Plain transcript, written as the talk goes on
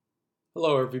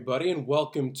Hello, everybody, and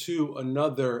welcome to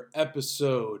another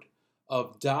episode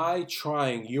of Die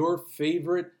Trying, your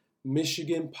favorite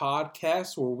Michigan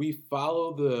podcast, where we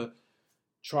follow the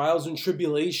trials and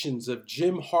tribulations of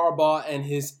Jim Harbaugh and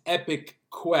his epic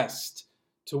quest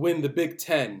to win the Big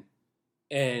Ten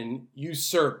and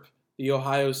usurp the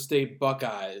Ohio State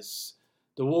Buckeyes.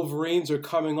 The Wolverines are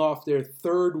coming off their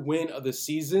third win of the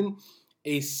season,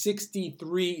 a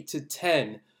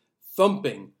 63-10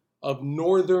 thumping of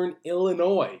Northern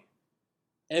Illinois.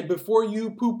 And before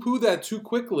you poo-poo that too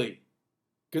quickly,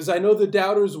 because I know the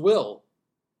doubters will,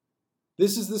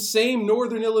 this is the same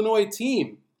Northern Illinois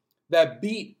team that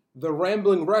beat the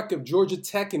Rambling Wreck of Georgia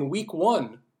Tech in Week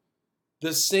 1.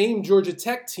 The same Georgia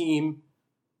Tech team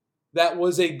that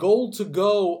was a goal to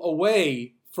go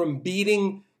away from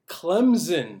beating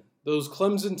Clemson, those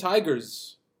Clemson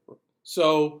Tigers.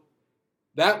 So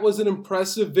that was an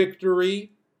impressive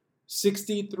victory.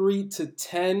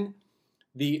 63-10.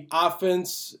 The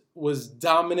offense was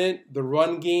dominant. The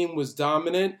run game was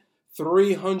dominant.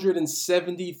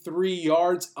 373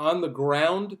 yards on the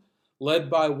ground, led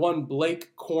by one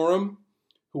Blake Corum,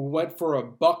 who went for a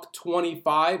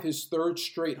 $125, his third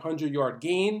straight 100-yard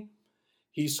gain.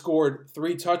 He scored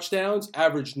 3 touchdowns,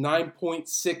 averaged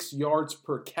 9.6 yards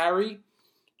per carry.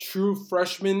 True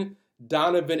freshman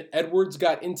Donovan Edwards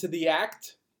got into the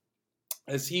act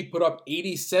as he put up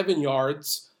 87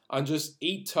 yards on just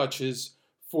 8 touches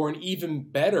for an even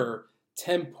better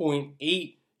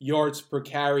 10.8 yards per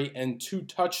carry and 2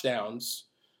 touchdowns.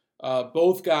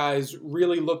 Both guys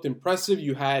really looked impressive.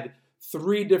 You had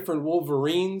 3 different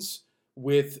Wolverines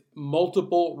with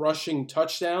multiple rushing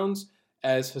touchdowns,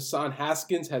 as Hassan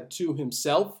Haskins had 2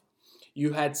 himself.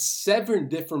 You had 7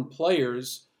 different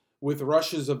players with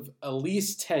rushes of at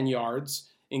least 10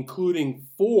 yards, including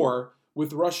 4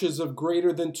 with rushes of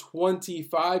greater than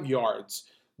 25 yards,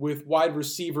 with wide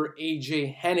receiver A.J.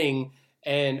 Henning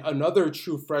and another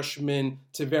true freshman,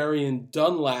 Tavarian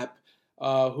Dunlap,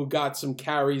 who got some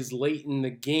carries late in the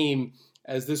game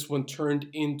as this one turned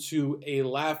into a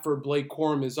laugher. Blake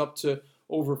Corum is up to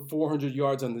over 400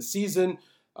 yards on the season.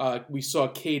 We saw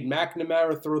Cade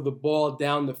McNamara throw the ball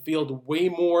down the field way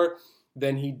more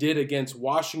than he did against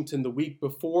Washington the week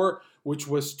before, which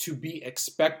was to be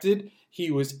expected. He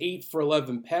was 8 for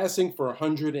 11 passing for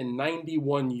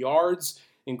 191 yards,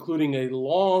 including a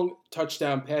long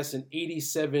touchdown pass, an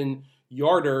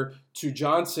 87-yarder to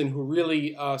Johnson, who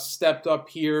really stepped up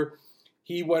here.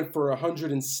 He went for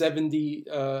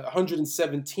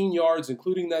 117 yards,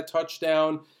 including that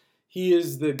touchdown. He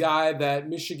is the guy that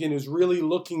Michigan is really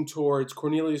looking towards,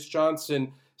 Cornelius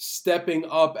Johnson, stepping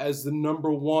up as the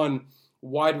number 1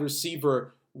 wide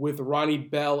receiver with Ronnie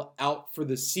Bell out for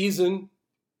the season.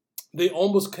 They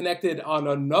almost connected on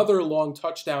another long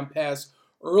touchdown pass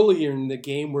earlier in the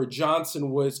game where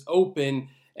Johnson was open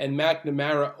and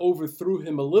McNamara overthrew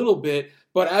him a little bit.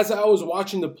 But as I was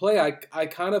watching the play, I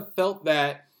kind of felt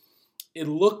that it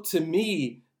looked to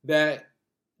me that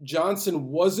Johnson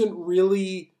wasn't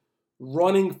really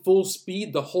running full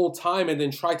speed the whole time and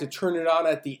then tried to turn it on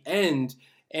at the end.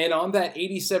 And on that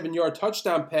 87-yard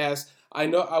touchdown pass, I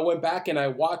went back and I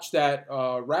watched that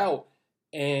route,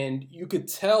 and you could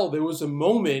tell there was a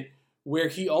moment where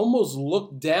he almost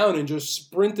looked down and just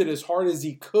sprinted as hard as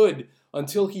he could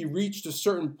until he reached a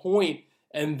certain point,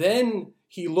 and then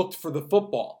he looked for the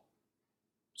football.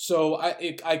 So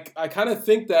I kind of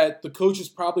think that the coaches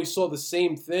probably saw the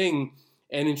same thing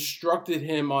and instructed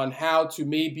him on how to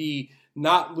maybe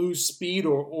not lose speed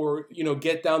or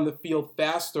get down the field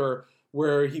faster,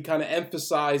 where he kind of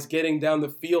emphasized getting down the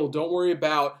field. Don't worry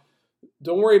about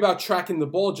tracking the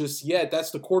ball just yet.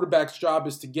 That's the quarterback's job,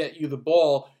 is to get you the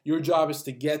ball. Your job is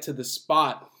to get to the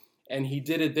spot. And he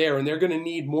did it there. And they're going to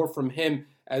need more from him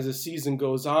as the season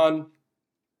goes on.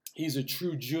 He's a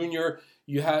true junior.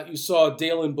 You saw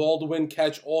Dalen Baldwin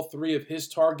catch all 3 of his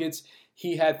targets.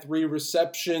 He had 3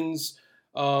 receptions.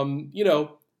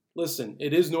 Listen,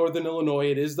 it is Northern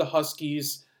Illinois. It is the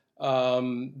Huskies.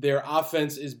 Their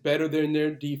offense is better than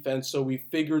their defense, so we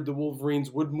figured the Wolverines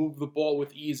would move the ball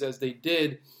with ease as they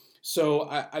did. So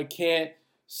I can't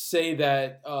say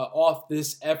that off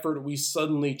this effort we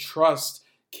suddenly trust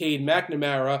Cade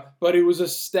McNamara, but it was a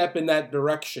step in that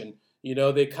direction.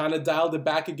 They kind of dialed it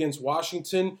back against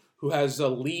Washington, who has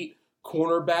elite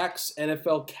cornerbacks,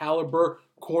 NFL caliber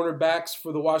cornerbacks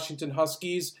for the Washington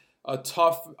Huskies. A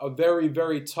very,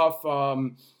 very tough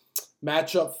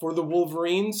matchup for the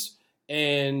Wolverines.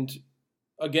 And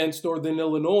against Northern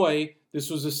Illinois, this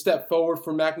was a step forward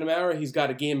for McNamara. He's got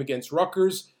a game against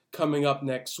Rutgers coming up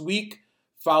next week,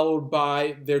 followed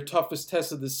by their toughest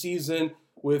test of the season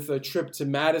with a trip to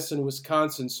Madison,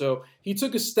 Wisconsin. So he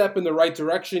took a step in the right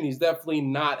direction. He's definitely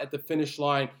not at the finish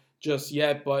line just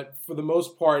yet, but for the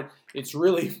most part, it's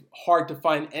really hard to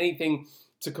find anything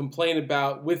to complain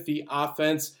about with the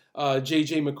offense.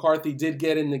 J.J. McCarthy did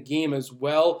get in the game as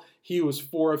well. He was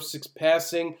 4 of 6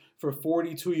 passing for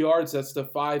 42 yards. That's the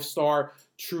 5-star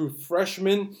true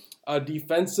freshman.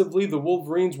 Defensively, the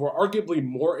Wolverines were arguably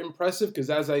more impressive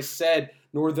because, as I said,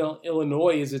 Northern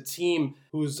Illinois is a team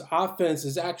whose offense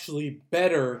is actually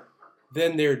better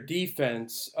than their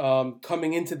defense.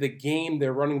 Coming into the game,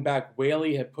 their running back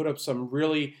Whaley had put up some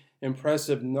really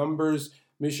impressive numbers.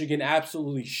 Michigan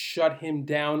absolutely shut him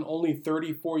down. Only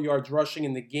 34 yards rushing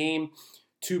in the game,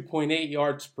 2.8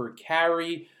 yards per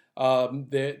carry.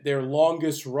 Their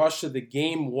longest rush of the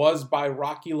game was by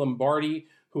Rocky Lombardi,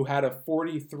 who had a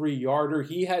 43-yarder.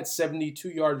 He had 72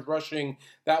 yards rushing.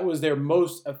 That was their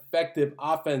most effective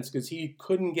offense because he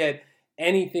couldn't get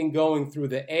anything going through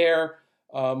the air.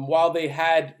 While they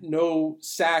had no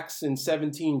sacks and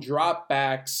 17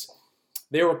 dropbacks,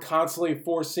 they were constantly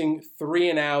forcing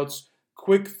 3-and-outs,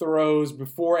 quick throws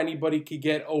before anybody could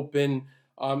get open.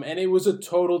 And it was a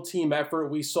total team effort.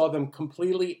 We saw them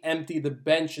completely empty the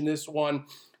bench in this one.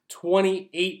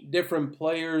 28 different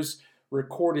players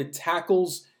recorded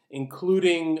tackles,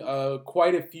 including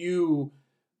quite a few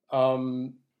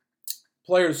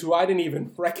players who I didn't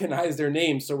even recognize their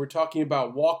names. So we're talking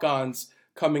about walk-ons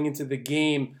coming into the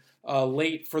game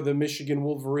late for the Michigan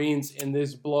Wolverines in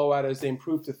this blowout as they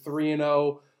improved to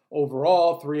 3-0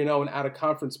 overall, 3-0 in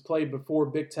out-of-conference play before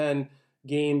Big Ten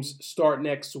games start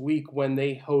next week when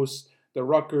they host the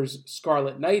Rutgers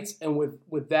Scarlet Knights. And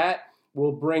with that,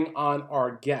 we'll bring on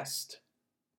our guest.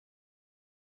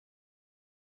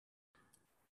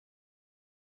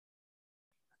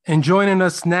 And joining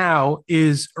us now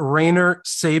is Rainer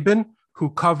Sabin, who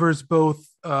covers both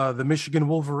the Michigan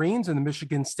Wolverines and the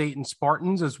Michigan State and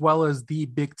Spartans, as well as the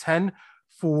Big Ten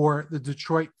for the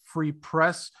Detroit Free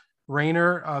Press.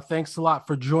 Rainer, thanks a lot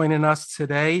for joining us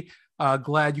today.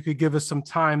 Glad you could give us some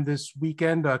time this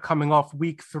weekend, coming off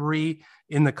week 3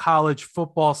 in the college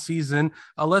football season.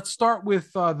 Let's start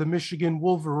with the Michigan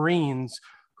Wolverines,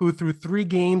 who through 3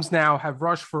 games now have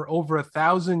rushed for over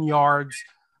 1,000 yards.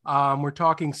 We're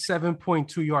talking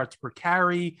 7.2 yards per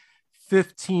carry,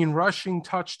 15 rushing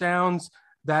touchdowns.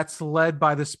 That's led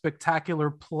by the spectacular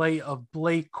play of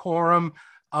Blake Corum.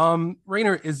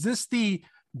 Rainer, is this the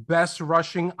best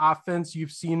rushing offense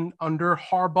you've seen under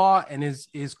Harbaugh? And is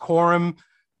Corum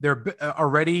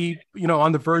already,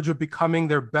 on the verge of becoming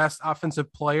their best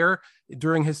offensive player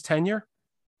during his tenure?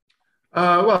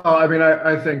 Well,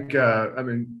 I think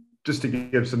just to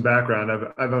give some background,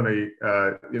 I've only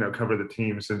covered the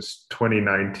team since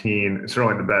 2019. It's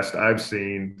certainly the best I've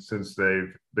seen since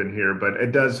they've been here, but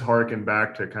it does harken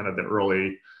back to kind of the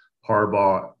early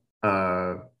Harbaugh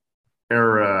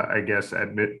era, I guess,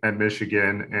 at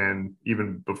Michigan, and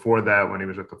even before that when he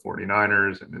was with the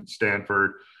 49ers and at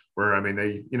Stanford, where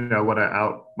they want to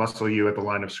out muscle you at the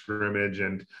line of scrimmage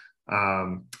and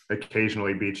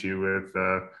occasionally beat you with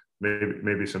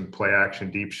maybe some play action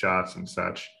deep shots and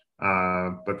such.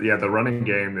 But yeah, the running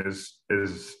game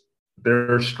is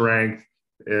their strength.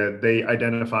 They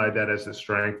identified that as the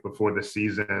strength before the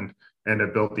season and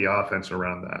have built the offense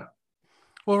around that.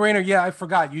 Well, Rainer, yeah, I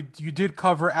forgot you did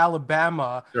cover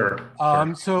Alabama. Sure.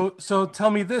 So tell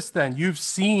me this then. You've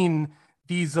seen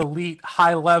these elite,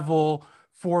 high-level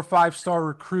 4 or 5-star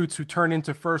recruits who turn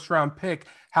into first-round pick.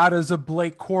 How does a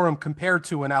Blake Corum compare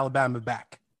to an Alabama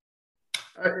back?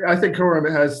 I think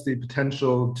Corum has the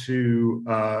potential to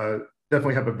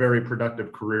definitely have a very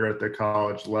productive career at the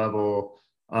college level.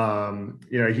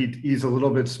 He's a little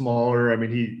bit smaller.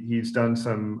 He's done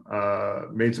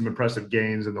made some impressive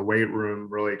gains in the weight room,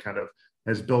 really kind of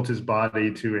has built his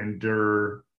body to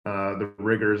endure the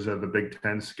rigors of the Big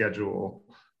Ten schedule.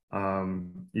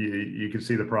 You can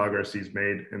see the progress he's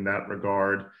made in that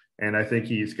regard. And I think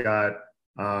he's got,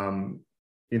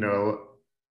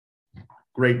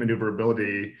 great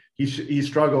maneuverability. He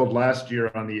struggled last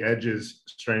year on the edges,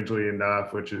 strangely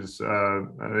enough, which is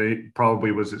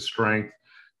probably was his strength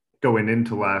going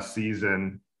into last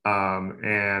season.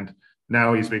 And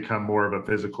now he's become more of a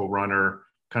physical runner,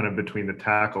 kind of between the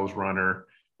tackles runner.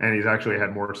 And he's actually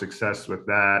had more success with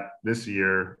that this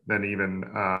year than even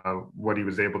what he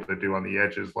was able to do on the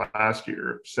edges last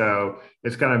year. So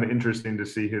it's kind of interesting to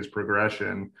see his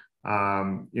progression.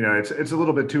 It's a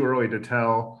little bit too early to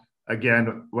tell,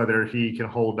 again, whether he can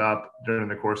hold up during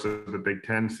the course of the Big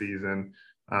Ten season.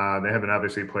 They haven't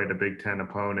obviously played a Big Ten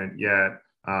opponent yet,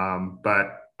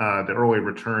 but the early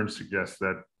returns suggest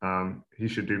that he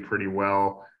should do pretty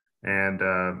well. And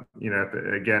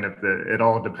it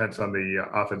all depends on the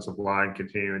offensive line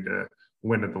continuing to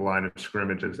win at the line of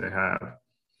scrimmage as they have.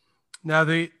 Now,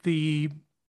 the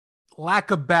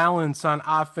lack of balance on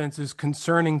offense is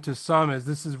concerning to some, as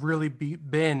this has really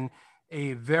been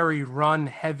a very run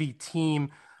heavy team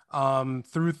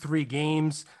through 3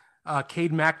 games.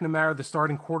 Cade McNamara, the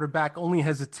starting quarterback, only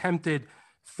has attempted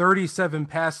 37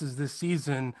 passes this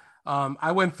season.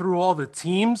 I went through all the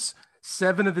teams.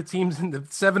 Seven of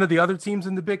the other teams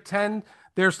in the Big Ten,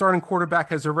 their starting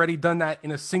quarterback has already done that in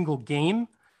a single game,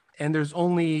 and there's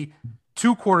only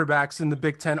 2 quarterbacks in the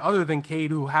Big Ten other than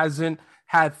Cade who hasn't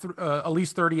had at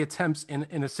least 30 attempts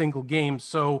in a single game.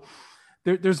 So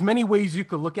there's many ways you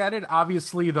could look at it.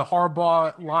 Obviously, the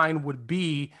Harbaugh line would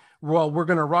be, well, we're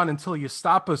going to run until you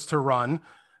stop us to run.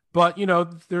 But,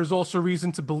 there's also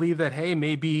reason to believe that, hey,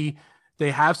 maybe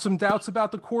they have some doubts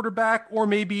about the quarterback, or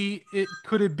maybe it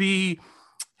be,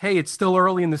 hey, it's still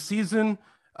early in the season.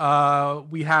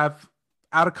 We have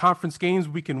out of conference games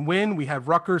we can win. We have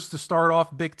Rutgers to start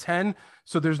off Big Ten.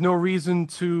 So there's no reason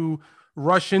to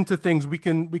rush into things. We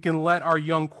can let our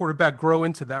young quarterback grow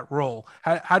into that role.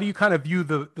 How do you kind of view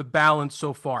the balance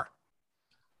so far?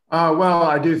 Well,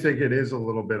 I do think it is a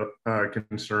little bit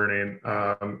concerning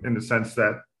in the sense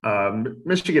that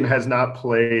Michigan has not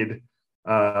played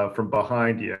from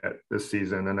behind yet this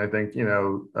season. And I think,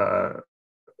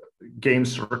 game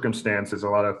circumstances, a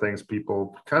lot of things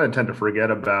people kind of tend to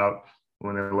forget about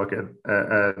when they look at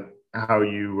how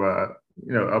you,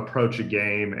 approach a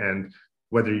game and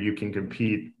whether you can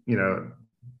compete, in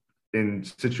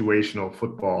situational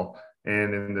football.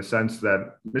 And in the sense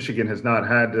that Michigan has not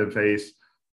had to face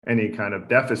any kind of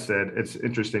deficit, it's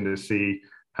interesting to see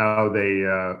how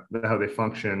they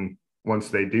function once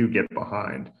they do get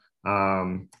behind.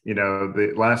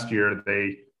 The last year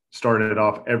they started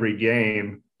off every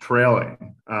game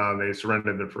trailing. They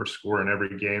surrendered their first score in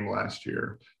every game last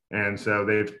year, and so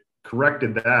they've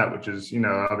corrected that, which is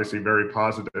obviously very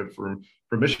positive from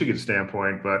Michigan's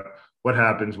standpoint. But what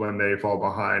happens when they fall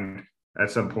behind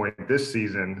at some point this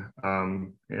season?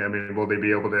 Will they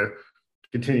be able to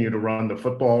continue to run the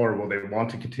football, or will they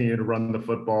want to continue to run the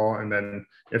football? And then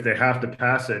if they have to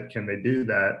pass it, can they do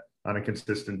that on a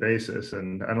consistent basis?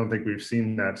 And I don't think we've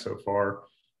seen that so far.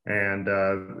 And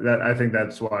I think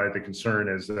that's why the concern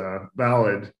is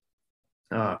valid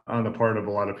on the part of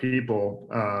a lot of people,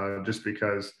 just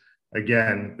because,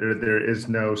 again, there is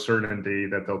no certainty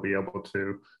that they'll be able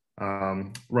to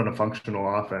run a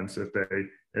functional offense if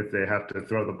they have to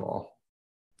throw the ball.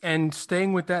 And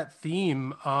staying with that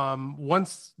theme,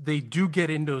 once they do get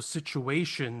in those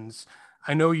situations,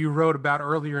 I know you wrote about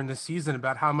earlier in the season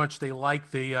about how much they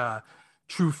like the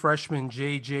true freshman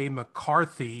J.J.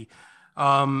 McCarthy.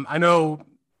 I know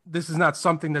this is not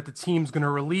something that the team's going to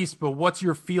release, but what's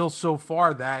your feel so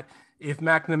far that if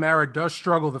McNamara does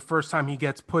struggle the first time he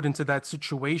gets put into that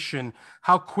situation,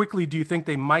 how quickly do you think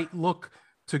they might look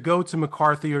to go to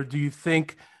McCarthy, or do you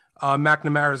think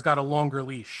McNamara's got a longer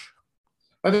leash?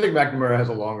 I think McNamara has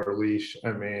a longer leash.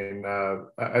 I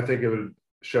think it would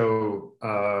show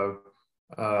a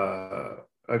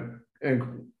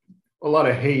lot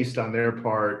of haste on their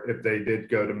part if they did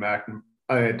go to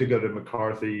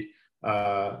McCarthy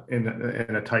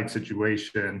in a tight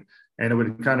situation, and it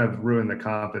would kind of ruin the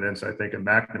confidence, I think, of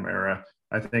McNamara.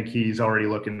 I think he's already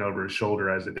looking over his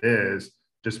shoulder as it is,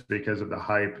 just because of the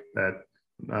hype that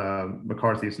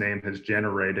McCarthy's name has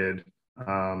generated.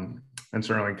 And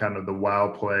certainly kind of the wow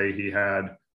play he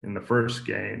had in the first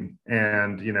game.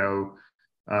 And, you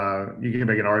can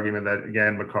make an argument that,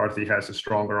 again, McCarthy has a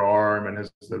stronger arm and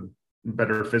has the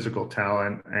better physical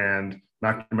talent. And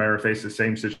McNamara faced the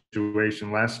same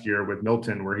situation last year with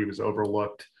Milton, where he was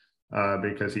overlooked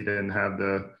because he didn't have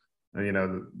the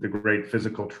great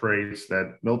physical traits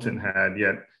that Milton had.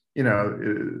 Yet,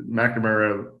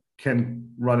 McNamara can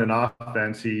run an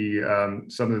offense. He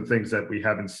some of the things that we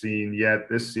haven't seen yet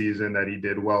this season that he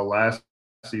did well last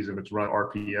season, which run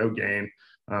RPO game,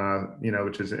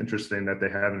 which is interesting that they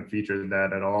haven't featured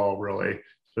that at all, really,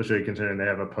 especially considering they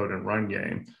have a potent run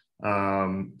game.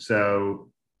 So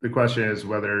the question is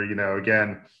whether,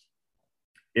 again,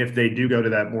 if they do go to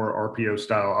that more RPO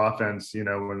style offense,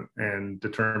 and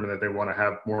determine that they want to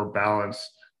have more balance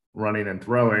running and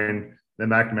throwing, then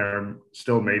McNamara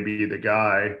still may be the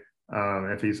guy.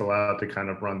 If he's allowed to kind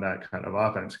of run that kind of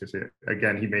offense, because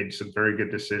again, he made some very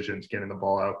good decisions getting the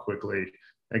ball out quickly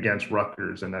against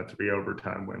Rutgers in that 3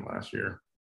 overtime win last year.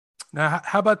 Now,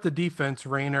 how about the defense,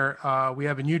 Rainer? We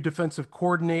have a new defensive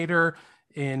coordinator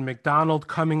in McDonald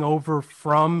coming over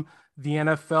from the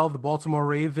NFL, the Baltimore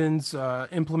Ravens,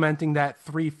 implementing that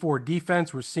 3-4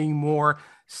 defense. We're seeing more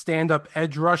stand-up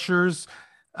edge rushers.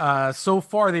 So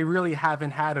far, they really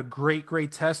haven't had a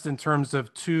great test in terms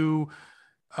of two,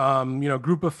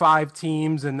 group of five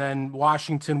teams. And then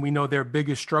Washington, we know their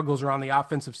biggest struggles are on the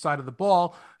offensive side of the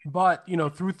ball. But,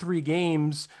 through three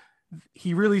games,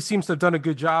 he really seems to have done a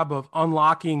good job of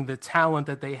unlocking the talent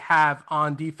that they have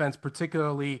on defense,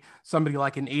 particularly somebody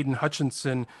like an Aiden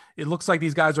Hutchinson. It looks like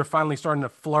these guys are finally starting to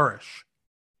flourish.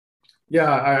 Yeah,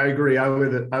 I agree. I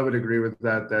would agree with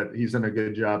that. That he's done a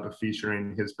good job of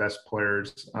featuring his best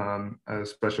players,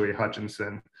 especially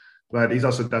Hutchinson. But he's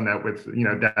also done that with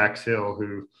Dax Hill,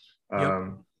 who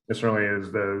Yep. certainly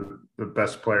is the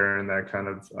best player in that kind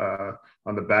of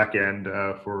on the back end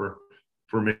for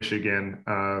Michigan,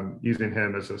 using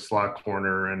him as a slot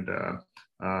corner and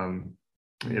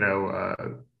you know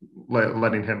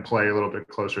letting him play a little bit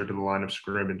closer to the line of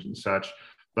scrimmage and such.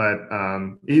 But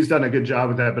he's done a good job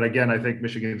with that. But again, I think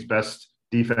Michigan's best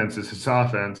defense is his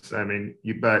offense. I mean,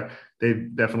 but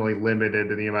they've definitely limited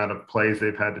the amount of plays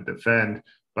they've had to defend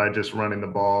by just running the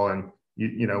ball and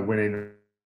winning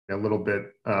a little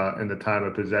bit in the time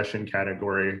of possession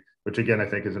category, which again I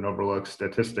think is an overlooked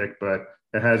statistic, but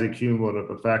it has a cumulative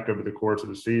effect over the course of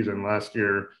the season. Last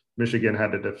year, Michigan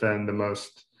had to defend the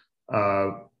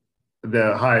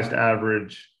highest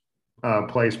average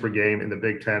plays per game in the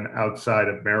Big Ten outside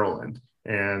of Maryland.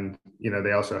 And,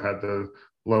 they also had the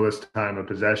lowest time of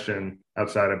possession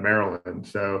outside of Maryland.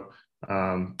 So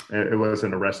it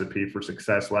wasn't a recipe for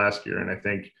success last year. And I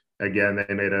think, again,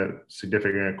 they made a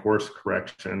significant course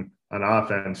correction on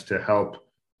offense to help,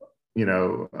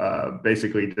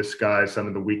 basically disguise some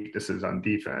of the weaknesses on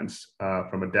defense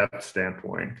from a depth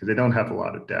standpoint, because they don't have a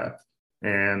lot of depth.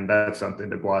 And that's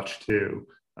something to watch too.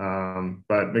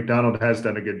 But McDonald has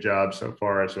done a good job so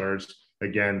far as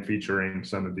again, featuring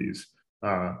some of these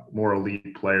more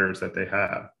elite players that they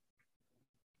have.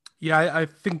 Yeah, I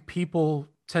think people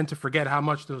tend to forget how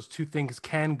much those two things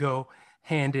can go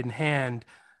hand in hand.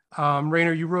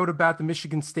 Rainer, you wrote about the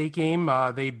Michigan State game.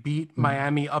 They beat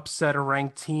Miami, upset a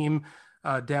ranked team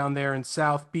down there in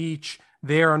South Beach.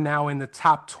 They are now in the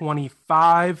top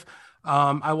 25.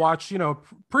 I watched,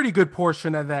 pretty good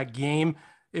portion of that game.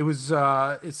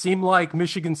 It seemed like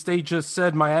Michigan State just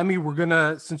said, Miami,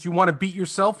 since you want to beat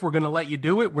yourself, we're going to let you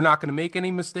do it. We're not going to make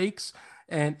any mistakes.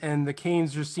 And the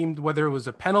Canes just seemed, whether it was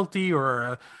a penalty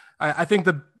or I think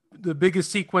the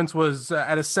biggest sequence was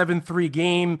at a 7-3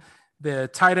 game. The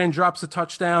tight end drops a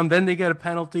touchdown, then they get a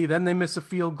penalty, then they miss a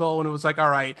field goal. And it was like,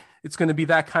 all right, it's going to be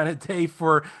that kind of day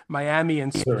for Miami,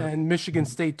 and Michigan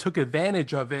State took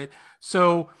advantage of it.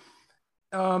 So,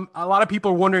 a lot of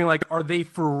people are wondering, like, are they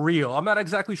for real? I'm not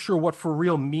exactly sure what for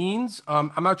real means.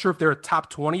 I'm not sure if they're a top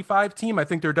 25 team. I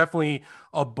think they're definitely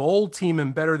a bowl team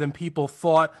and better than people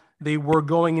thought they were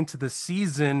going into the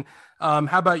season.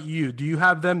 How about you? Do you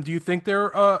have them? Do you think they're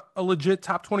a legit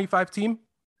top 25 team?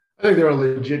 I think they're a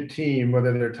legit team,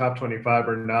 whether they're top 25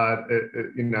 or not.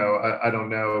 I don't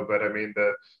know, but I mean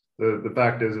the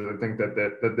fact is, I think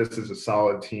that this is a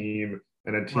solid team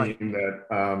and a team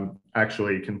that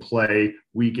actually can play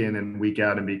week in and week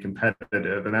out and be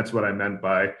competitive. And that's what I meant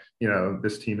by,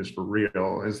 this team is for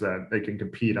real, is that they can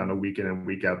compete on a week in and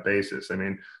week out basis. I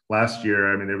mean, last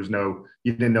year,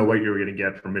 you didn't know what you were going to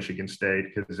get from Michigan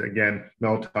State because, again,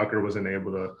 Mel Tucker wasn't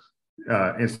able to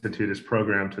institute his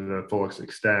program to the fullest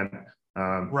extent,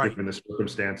 given the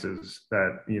circumstances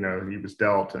that, he was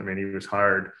dealt. I mean, he was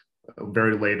hired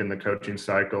very late in the coaching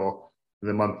cycle.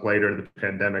 The month later, the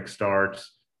pandemic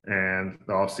starts and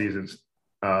the off seasons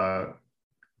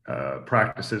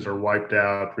practices are wiped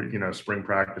out. Spring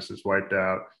practices wiped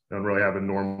out. Don't really have a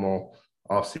normal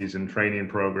off-season training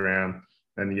program.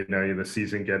 And, the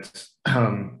season gets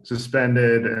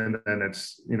suspended and then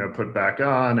it's, put back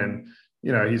on. And,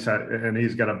 he's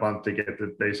got a month to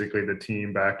get basically the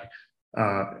team back,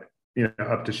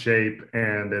 up to shape.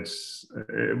 And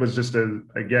it was just a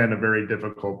very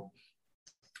difficult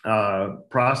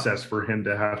process for him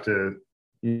to have to,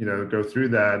 go through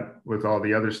that with all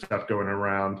the other stuff going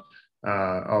around,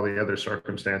 all the other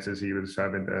circumstances he was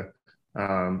having to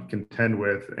contend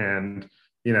with. And,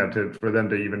 for them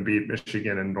to even beat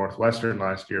Michigan and Northwestern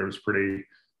last year was pretty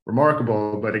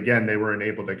remarkable. But again, they weren't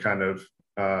able to kind of,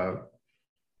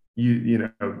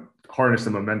 harness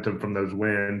the momentum from those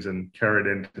wins and carry it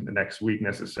into the next week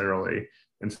necessarily.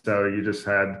 And so you just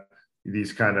had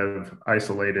these kind of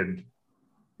isolated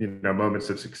moments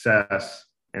of success.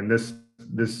 And this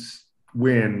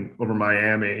win over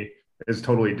Miami is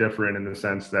totally different in the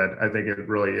sense that I think it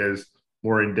really is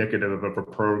more indicative of a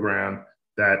program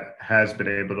that has been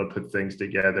able to put things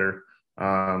together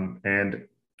and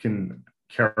can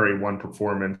carry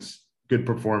good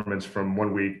performance from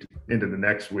one week into the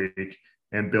next week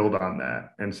and build on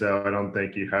that. And so I don't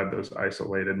think you have those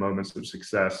isolated moments of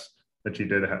success that you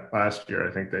did last year.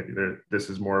 I think that this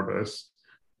is more of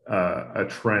a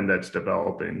trend that's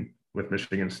developing with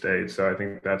Michigan State. So I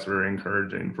think that's very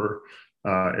encouraging for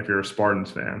if you're a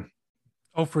Spartans fan.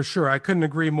 Oh, for sure. I couldn't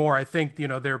agree more. I think,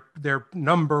 their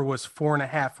number was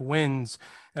 4.5 wins,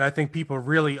 and I think people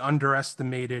really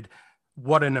underestimated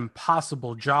what an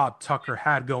impossible job Tucker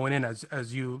had going in,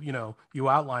 as you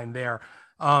outlined there.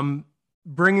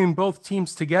 Bringing both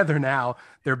teams together now,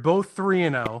 they're both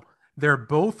 3-0. They're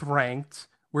both ranked.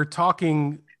 We're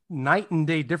talking night and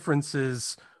day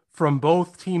differences from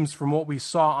both teams from what we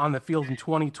saw on the field in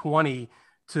 2020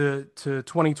 to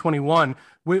 2021.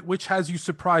 Which has you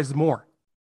surprised more?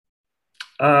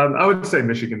 I would say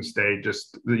Michigan State,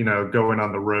 just going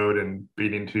on the road and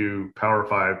beating two Power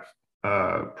Five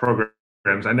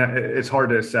programs. I know it's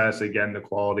hard to assess again the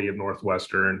quality of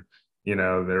Northwestern.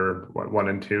 They're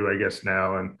 1-2, I guess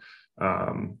now, and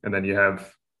then you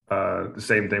have the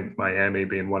same thing with Miami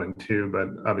being 1-2, but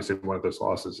obviously one of those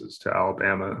losses is to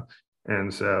Alabama,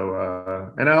 and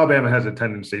so and Alabama has a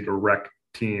tendency to wreck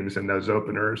teams in those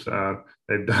openers.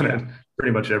 They've done it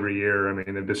pretty much every year. I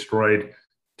mean, they've destroyed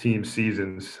team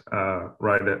seasons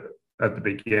right at the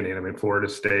beginning. I mean, Florida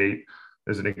State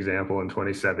is an example in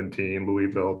 2017,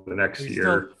 Louisville the next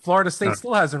year. Florida State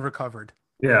still hasn't recovered.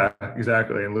 Yeah,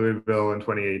 exactly. And Louisville in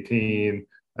 2018,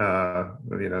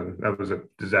 that was a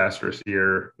disastrous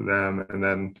year for them. And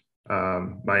then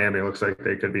Miami looks like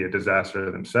they could be a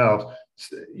disaster themselves.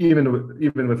 Even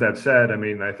with that said, I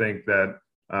mean, I think that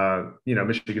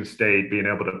Michigan State being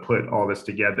able to put all this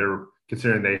together,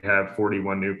 considering they have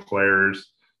 41 new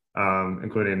players,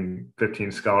 including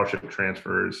 15 scholarship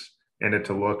transfers, and it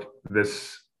to look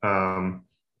this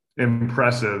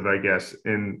impressive, I guess,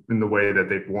 in the way that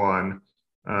they've won,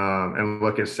 and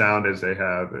look as sound as they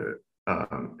have,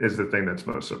 is the thing that's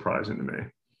most surprising to me.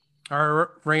 All right,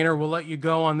 Rainer, we'll let you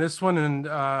go on this one. And,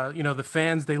 the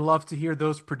fans, they love to hear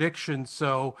those predictions.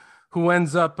 So who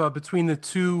ends up between the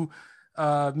two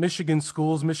Michigan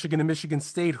schools, Michigan and Michigan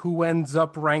State, who ends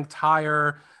up ranked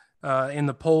higher in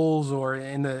the polls or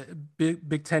in the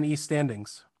Big Ten East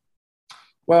standings?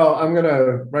 Well, I'm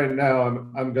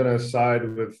gonna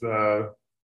side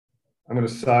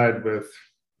with.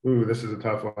 Ooh, this is a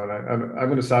tough one. I'm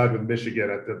going to side with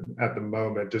Michigan at the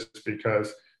moment, just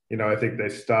because I think they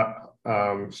started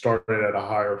at a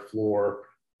higher floor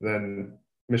than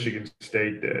Michigan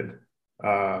State did.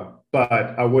 But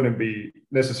I wouldn't be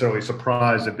necessarily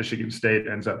surprised if Michigan State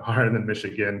ends up higher than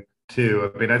Michigan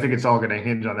too. I mean, I think it's all going to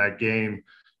hinge on that game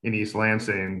in East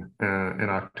Lansing in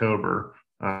October,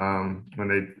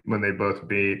 when they both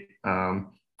beat,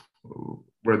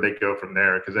 where they go from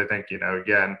there. Because I think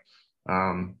again,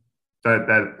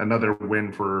 that another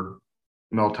win for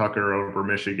Mel Tucker over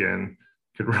Michigan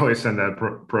could really send that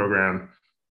program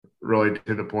really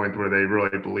to the point where they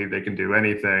really believe they can do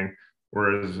anything.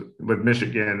 Whereas with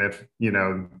Michigan, if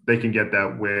they can get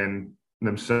that win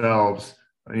themselves,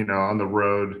 on the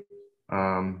road,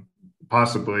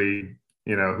 possibly,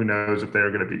 who knows if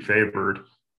they're going to be favored,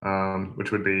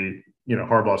 which would be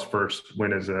Harbaugh's first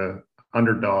win as a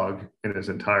underdog in his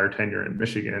entire tenure in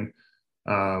Michigan.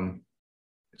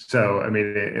 So I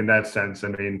mean, in that sense, I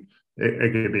mean,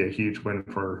 it could be a huge win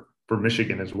for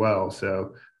Michigan as well.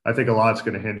 So I think a lot's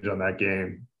going to hinge on that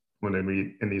game when they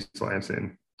meet in East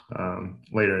Lansing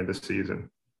later in the season.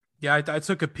 Yeah, I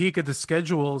took a peek at the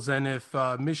schedules, and if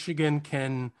Michigan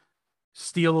can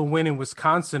steal a win in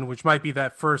Wisconsin, which might be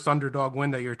that first underdog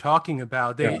win that you're talking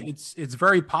about, it's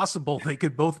very possible they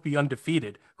could both be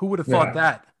undefeated. Who would have thought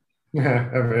that? Yeah,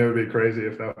 I mean, it would be crazy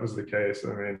if that was the case. I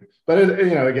mean, but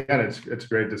again, it's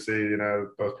great to see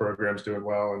both programs doing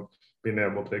well and being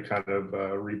able to kind of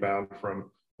rebound from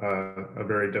a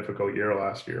very difficult year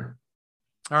last year.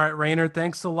 All right, Rainer,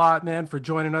 thanks a lot, man, for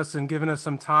joining us and giving us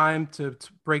some time to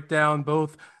break down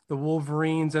both the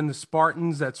Wolverines and the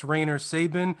Spartans. That's Rainer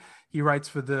Sabin. He writes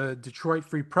for the Detroit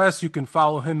Free Press. You can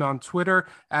follow him on Twitter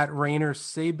at Rainer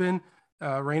Sabin.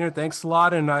 Rainer, thanks a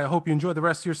lot, and I hope you enjoy the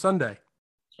rest of your Sunday.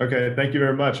 Okay, thank you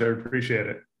very much. I appreciate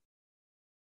it.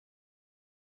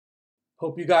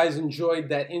 Hope you guys enjoyed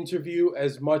that interview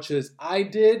as much as I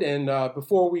did. And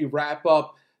before we wrap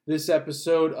up this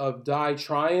episode of Die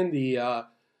Tryin',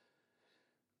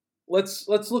 let's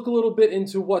look a little bit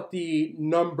into what the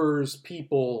numbers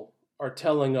people are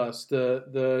telling us,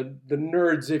 the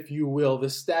nerds, if you will, the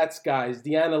stats guys,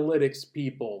 the analytics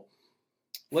people.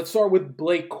 Let's start with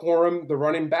Blake Corum, the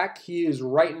running back. He is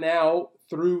right now,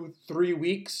 through 3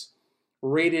 weeks,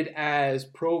 rated as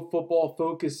Pro Football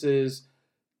Focus's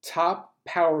top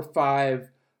Power 5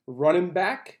 running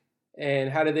back.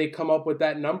 And how did they come up with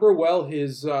that number? Well,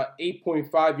 his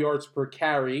 8.5 yards per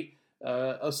carry,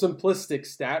 a simplistic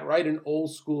stat, right? An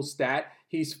old school stat.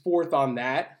 He's fourth on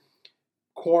that.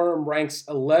 Corum ranks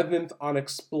 11th on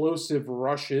explosive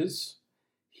rushes.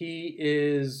 He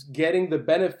is getting the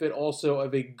benefit also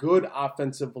of a good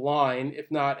offensive line, if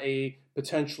not a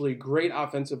potentially great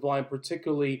offensive line,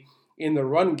 particularly in the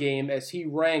run game, as he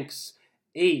ranks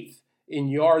 8th in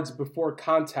yards before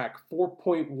contact,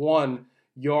 4.1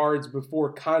 yards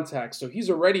before contact. So he's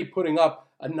already putting up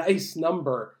a nice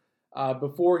number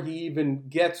before he even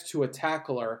gets to a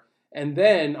tackler. And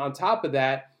then on top of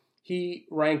that, he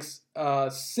ranks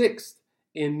 6th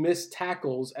in missed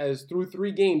tackles, as through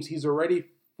 3 games, he's already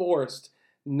forced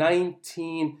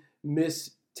 19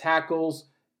 missed tackles.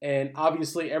 And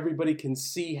obviously everybody can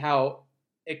see how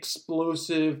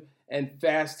explosive and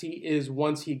fast he is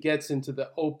once he gets into the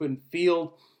open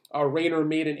field. Rayner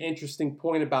made an interesting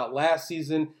point about last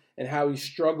season and how he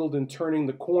struggled in turning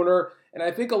the corner. And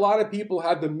I think a lot of people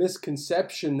have the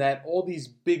misconception that all these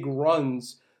big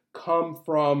runs come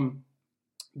from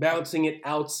bouncing it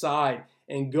outside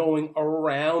and going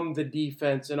around the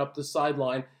defense and up the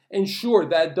sideline. And sure,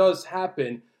 that does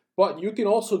happen, but you can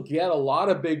also get a lot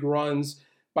of big runs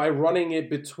by running it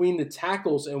between the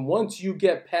tackles. And once you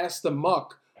get past the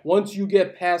muck, once you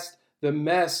get past the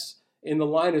mess in the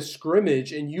line of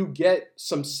scrimmage and you get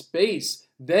some space,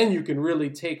 then you can really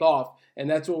take off. And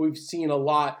that's what we've seen a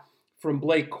lot from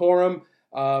Blake Corum.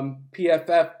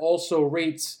 PFF also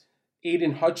rates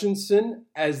Aiden Hutchinson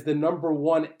as the number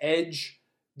 1 edge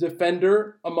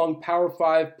defender among Power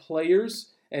 5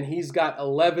 players, and he's got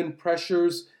 11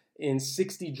 pressures in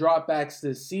 60 dropbacks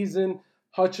this season.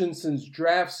 Hutchinson's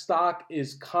draft stock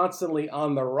is constantly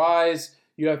on the rise.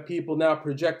 You have people now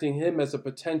projecting him as a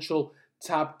potential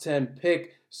top 10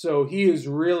 pick, so he is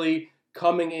really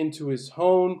coming into his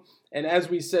own. And as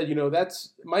we said,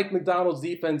 that's Mike Macdonald's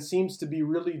defense seems to be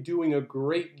really doing a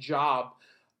great job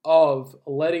of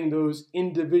letting those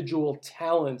individual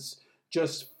talents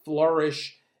just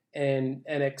flourish and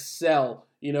excel.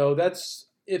 That's,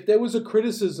 if there was a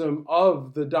criticism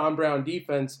of the Don Brown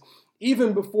defense,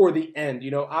 even before the end,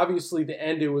 obviously the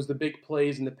end, it was the big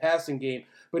plays in the passing game.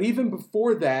 But even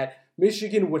before that,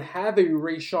 Michigan would have a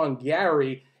Rashawn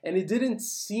Gary, and it didn't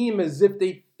seem as if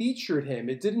they featured him.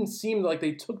 It didn't seem like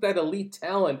they took that elite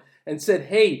talent and said,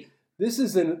 hey, this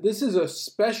is a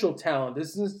special talent.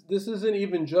 This isn't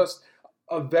even just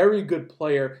a very good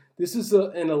player. This is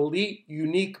an elite,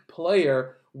 unique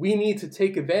player. We need to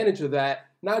take advantage of that,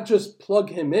 not just plug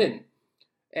him in.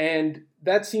 And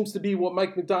that seems to be what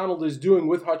Mike Macdonald is doing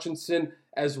with Hutchinson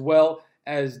as well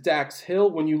as Dax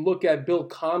Hill. When you look at Bill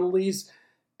Connolly's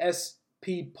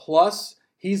SP+,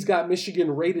 he's got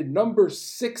Michigan rated number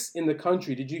 6 in the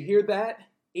country. Did you hear that?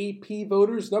 AP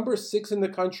voters, number 6 in the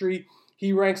country.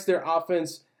 He ranks their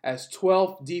offense as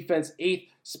 12th, defense 8th,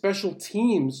 special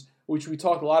teams, which we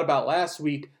talked a lot about last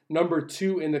week, number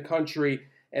 2 in the country.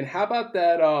 And how about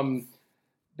that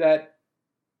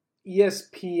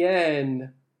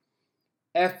ESPN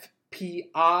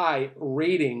FPI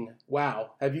rating?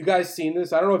 Wow. Have you guys seen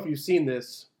this? I don't know if you've seen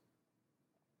this.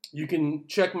 You can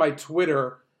check my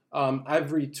Twitter.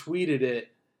 I've retweeted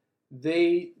it.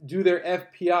 They do their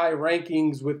FPI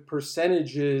rankings with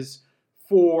percentages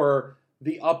for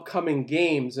the upcoming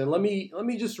games. And let me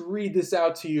just read this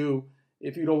out to you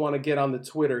if you don't want to get on the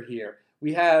Twitter here.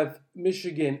 We have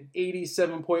Michigan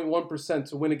 87.1%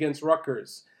 to win against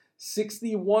Rutgers,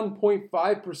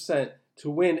 61.5% to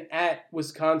win at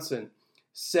Wisconsin,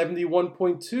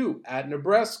 71.2% at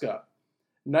Nebraska,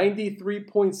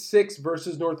 93.6%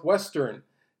 versus Northwestern,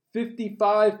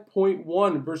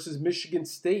 55.1% versus Michigan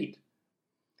State,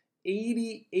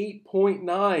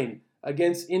 88.9%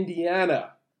 against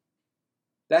Indiana.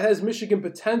 That has Michigan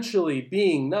potentially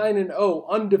being 9-0,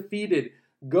 undefeated,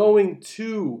 going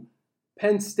to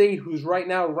Penn State, who's right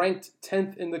now ranked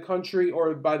 10th in the country,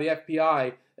 or by the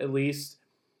FPI at least.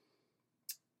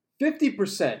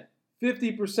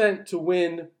 50% to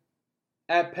win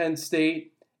at Penn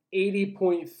State,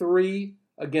 80.3%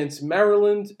 against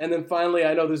Maryland. And then finally,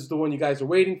 I know this is the one you guys are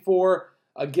waiting for,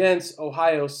 against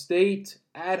Ohio State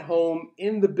at home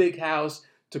in the Big House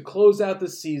to close out the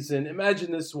season.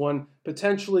 Imagine this one,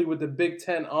 potentially with the Big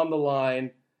Ten on the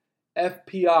line.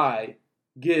 FPI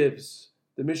gives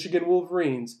the Michigan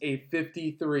Wolverines a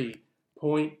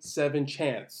 53.7%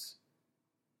 chance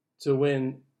to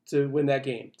win that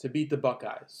game, to beat the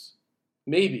Buckeyes.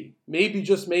 Maybe,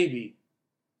 just maybe,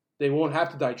 they won't have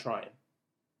to die trying.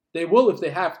 They will if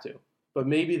they have to, but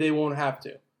maybe they won't have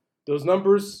to. Those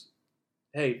numbers,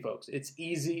 hey folks, it's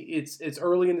easy. It's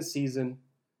early in the season,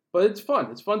 but it's fun.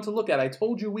 It's fun to look at. I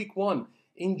told you week 1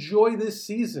 Enjoy this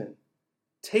season.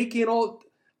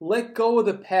 Let go of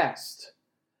the past.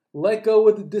 Let go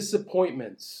of the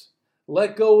disappointments.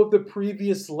 Let go of the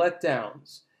previous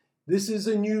letdowns. This is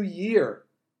a new year,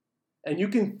 and you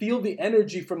can feel the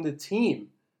energy from the team.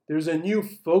 There's a new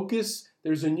focus.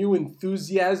 There's a new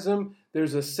enthusiasm.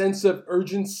 There's a sense of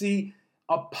urgency,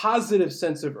 a positive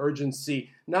sense of urgency,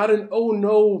 not an, oh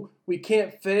no, we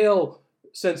can't fail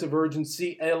sense of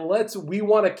urgency. And we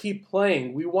want to keep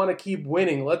playing. We want to keep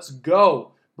winning. Let's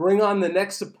go. Bring on the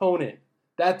next opponent.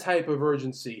 That type of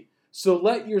urgency. So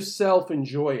let yourself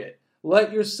enjoy it.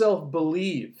 Let yourself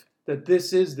believe that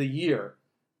this is the year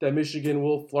that Michigan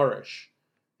will flourish.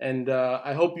 And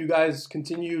I hope you guys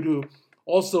continue to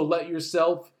also let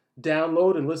yourself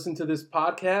download and listen to this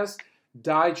podcast.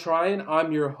 Die Trying.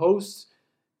 I'm your host,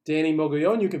 Danny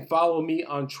Mogollon. You can follow me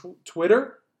on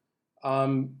Twitter,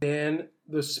 Dan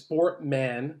the Sport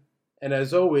Man. And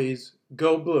as always,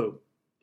 go blue.